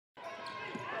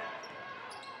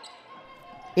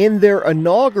In their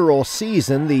inaugural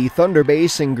season, the Thunder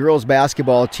Basin girls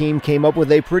basketball team came up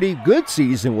with a pretty good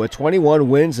season with 21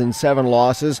 wins and 7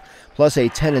 losses, plus a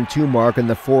 10-2 mark in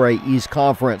the 4A East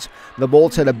Conference. The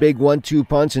Bolts had a big 1-2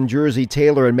 punch in Jersey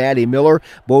Taylor and Maddie Miller.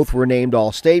 Both were named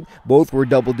All-State. Both were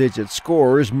double-digit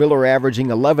scorers, Miller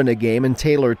averaging 11 a game and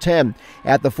Taylor 10.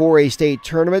 At the 4A state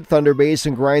tournament, Thunder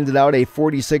Basin grinded out a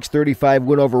 46-35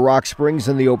 win over Rock Springs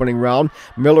in the opening round.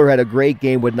 Miller had a great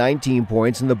game with 19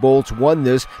 points, and the Bolts won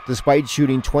this despite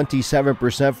shooting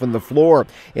 27% from the floor.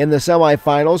 In the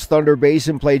semifinals, Thunder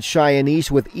Basin played Cheyenne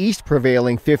East, with East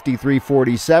prevailing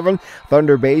 53-47.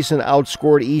 Thunder Basin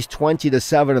outscored East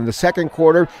 20-7 in the second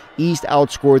quarter. East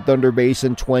outscored Thunder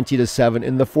Basin 20-7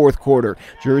 in the fourth quarter.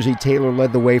 Jersey Taylor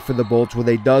led the way for the Bolts with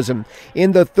a dozen.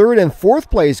 In the third and fourth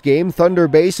place game, Thunder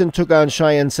Basin took on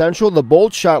Cheyenne Central. The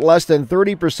Bolts shot less than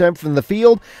 30% from the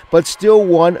field, but still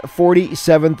won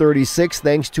 47-36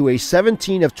 thanks to a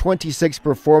 17 of 26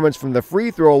 performance from the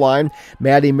free throw line.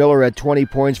 Maddie Miller had 20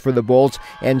 points for the Bolts,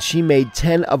 and she made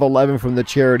 10 of 11 from the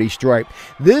charity stripe.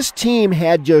 This team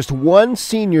had just one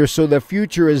senior, so the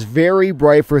future is very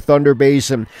bright for Thunder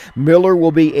Basin. Miller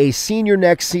will be a senior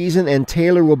next season, and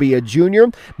Taylor will be a junior.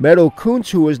 Meadow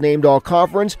Kuntz, who was named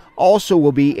All-Conference, also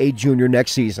will be a junior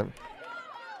next season.